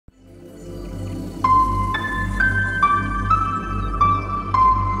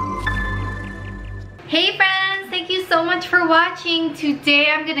much for watching.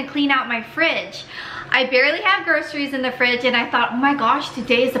 Today I'm gonna clean out my fridge. I barely have groceries in the fridge and I thought, oh my gosh,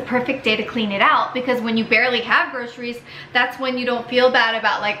 today is the perfect day to clean it out, because when you barely have groceries, that's when you don't feel bad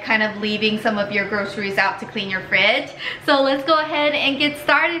about like kind of leaving some of your groceries out to clean your fridge. So let's go ahead and get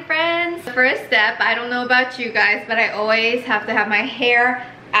started, friends. The first step, I don't know about you guys, but I always have to have my hair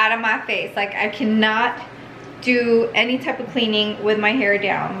out of my face. Like I cannot do any type of cleaning with my hair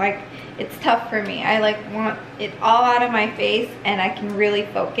down. Like it's tough for me. I like want it all out of my face and I can really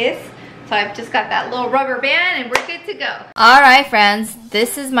focus. So I've just got that little rubber band and we're good to go. All right, friends,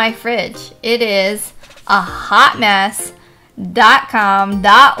 this is my fridge. It is a hot mess. .com,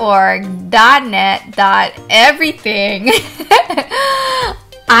 .org, .net, .everything.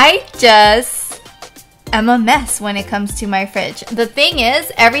 I just am a mess when it comes to my fridge. The thing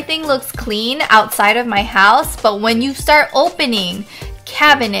is, everything looks clean outside of my house, but when you start opening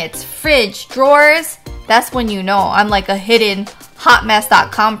cabinets, fridge, drawers, that's when you know I'm like a hidden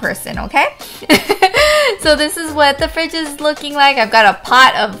hotmess.com person, okay? So this is what the fridge is looking like. I've got a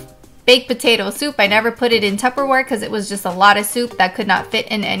pot of baked potato soup. I never put it in Tupperware because it was just a lot of soup that could not fit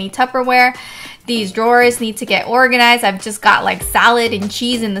in any Tupperware. These drawers need to get organized. I've just got like salad and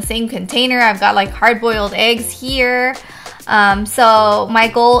cheese in the same container. I've got like hard-boiled eggs here. So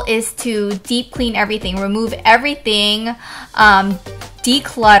my goal is to deep clean everything, remove everything,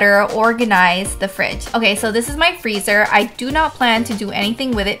 declutter, organize the fridge. Okay, so this is my freezer. I do not plan to do anything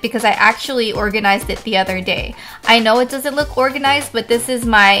with it because I actually organized it the other day. I know it doesn't look organized, but this is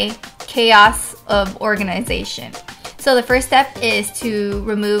my chaos of organization. So the first step is to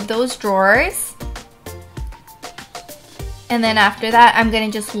remove those drawers. And then after that, I'm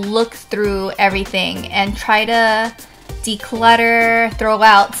gonna just look through everything and try to declutter, throw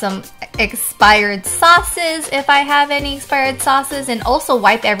out some expired sauces if I have any expired sauces, and also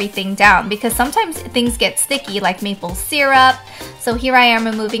wipe everything down because sometimes things get sticky like maple syrup. So here I am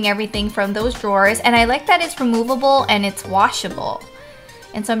removing everything from those drawers, and I like that it's removable and it's washable.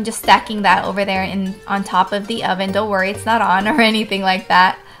 And so I'm just stacking that over there on top of the oven. Don't worry, it's not on or anything like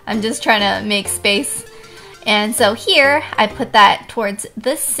that. I'm just trying to make space. And so here, I put that towards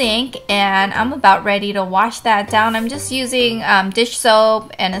the sink and I'm about ready to wash that down. I'm just using dish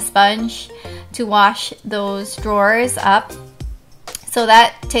soap and a sponge to wash those drawers up. So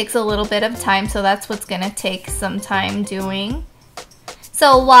that takes a little bit of time, so that's what's gonna take some time doing.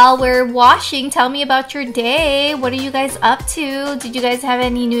 So while we're washing, tell me about your day. What are you guys up to? Did you guys have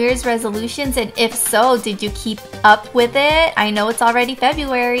any New Year's resolutions? And if so, did you keep up with it? I know it's already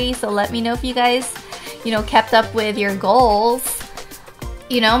February, so let me know if you guys kept up with your goals.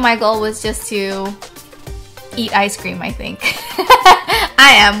 My goal was just to eat ice cream, I think.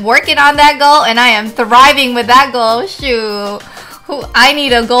 I am working on that goal and I am thriving with that goal. Shoot. I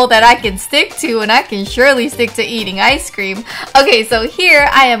need a goal that I can stick to, and I can surely stick to eating ice cream. Okay, so here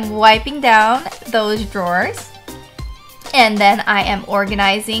I am wiping down those drawers. And then I am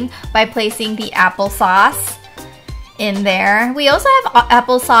organizing by placing the applesauce in there. We also have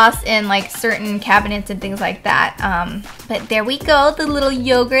applesauce in like certain cabinets and things like that. But there we go, the little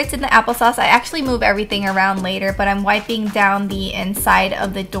yogurts and the applesauce. I actually move everything around later, but I'm wiping down the inside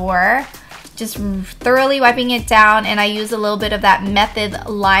of the door. Just thoroughly wiping it down, and I use a little bit of that Method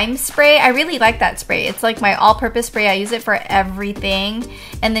lime spray. I really like that spray. It's like my all-purpose spray. I use it for everything.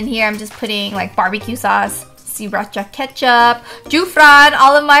 And then here I'm just putting like barbecue sauce, sriracha ketchup, Jufran.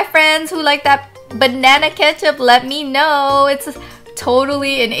 All of my friends who like that banana ketchup, let me know. It's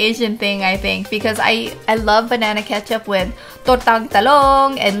totally an Asian thing, I think, because I love banana ketchup with tortang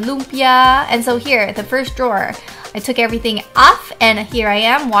talong and lumpia. And so here, the first drawer, I took everything off and here I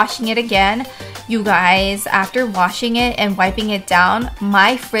am washing it again. You guys, after washing it and wiping it down,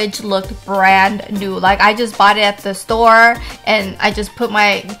 my fridge looked brand new. Like I just bought it at the store and I just put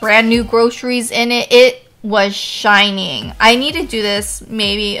my brand new groceries in it. It was shining. I need to do this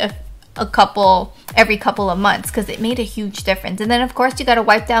maybe every couple of months because it made a huge difference. And then of course you got to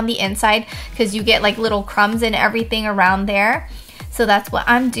wipe down the inside because you get like little crumbs and everything around there. So that's what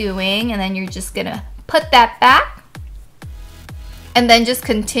I'm doing, and then you're just gonna put that back and then just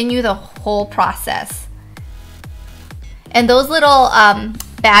continue the whole process. And those little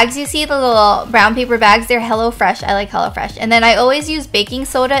bags you see, the little brown paper bags, they're HelloFresh. I like HelloFresh. And then I always use baking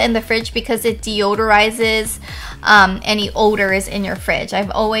soda in the fridge because it deodorizes any odors in your fridge.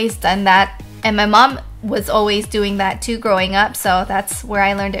 I've always done that, and my mom was always doing that too growing up, so that's where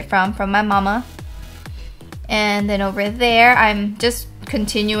I learned it from my mama. And then over there, I'm just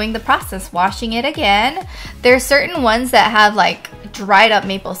continuing the process, washing it again. There's certain ones that have like dried up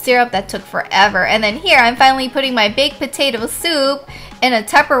maple syrup that took forever. And then here, I'm finally putting my baked potato soup in a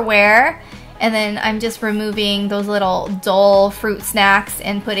Tupperware. And then I'm just removing those little Dole fruit snacks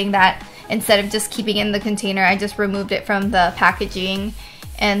and putting that, instead of just keeping it in the container, I just removed it from the packaging.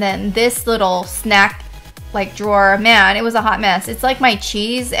 And then this little snack like drawer, man, it was a hot mess. It's like my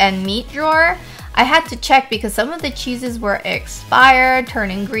cheese and meat drawer. I had to check because some of the cheeses were expired,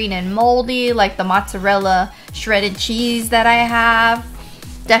 turning green and moldy, like the mozzarella shredded cheese that I have.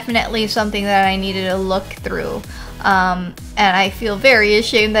 Definitely something that I needed to look through. And I feel very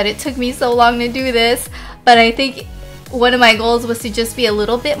ashamed that it took me so long to do this, but I think one of my goals was to just be a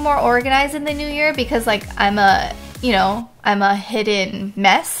little bit more organized in the new year, because like I'm a hidden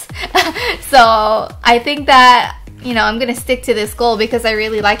mess. So I think that, you know, I'm gonna stick to this goal because I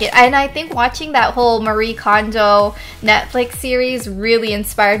really like it. And I think watching that whole Marie Kondo Netflix series really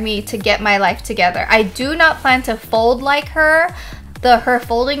inspired me to get my life together. I do not plan to fold like her. Her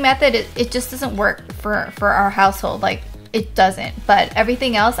folding method, it just doesn't work for our household. Like, it doesn't. But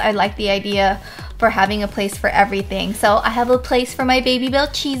everything else, I like the idea for having a place for everything. So I have a place for my Baby Bell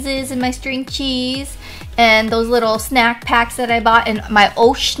cheeses and my string cheese and those little snack packs that I bought, and my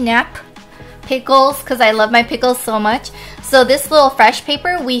Oh Snap pickles, because I love my pickles so much. So this little fresh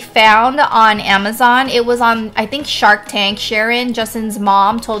paper we found on Amazon. It was on, I think, Shark Tank. Sharon, Justin's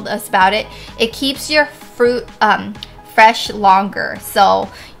mom, told us about it. It keeps your fruit fresh longer.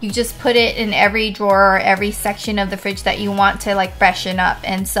 So you just put it in every drawer or every section of the fridge that you want to like freshen up.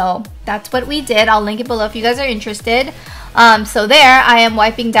 And so that's what we did. I'll link it below if you guys are interested. So there I am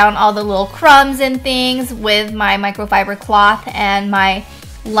wiping down all the little crumbs and things with my microfiber cloth and my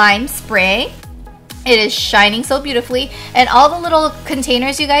lime spray. It is shining so beautifully. And all the little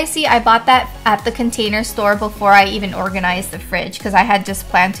containers you guys see, I bought that at the Container Store before I even organized the fridge, because I had just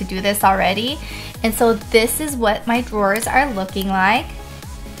planned to do this already. And so this is what my drawers are looking like.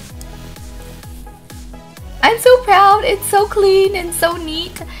 I'm so proud. It's so clean and so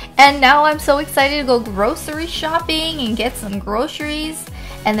neat. And now I'm so excited to go grocery shopping and get some groceries.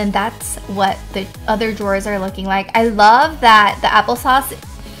 And then that's what the other drawers are looking like. I love that the applesauce,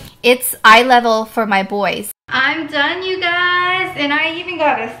 it's eye level for my boys. I'm done, you guys, and I even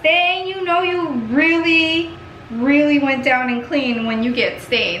got a stain. You know, you really went down and clean when you get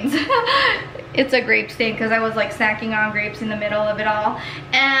stains. It's a grape stain because I was like snacking on grapes in the middle of it all.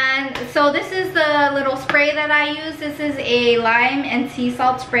 And so this is the little spray that I use. This is a lime and sea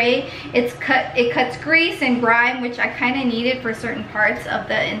salt spray. It cuts grease and grime, which I kind of needed for certain parts of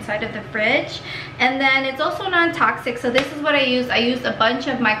the inside of the fridge. And then it's also non-toxic. So this is what I use. I used a bunch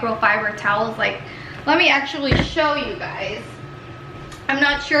of microfiber towels. Like, let me actually show you guys. I'm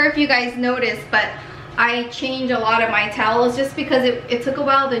not sure if you guys noticed, but I change a lot of my towels just because it took a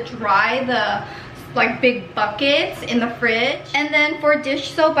while to dry the like big buckets in the fridge. And then for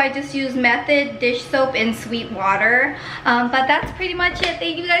dish soap, I just use Method dish soap in sweet water. But that's pretty much it.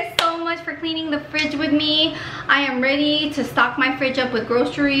 Thank you guys so much for cleaning the fridge with me. I am ready to stock my fridge up with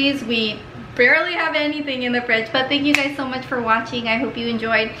groceries. We barely have anything in the fridge, but thank you guys so much for watching. I hope you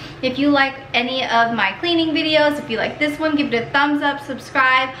enjoyed. If you like any of my cleaning videos, if you like this one, give it a thumbs up,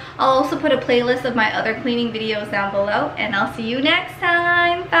 subscribe. I'll also put a playlist of my other cleaning videos down below, and I'll see you next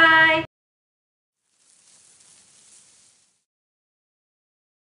time. Bye.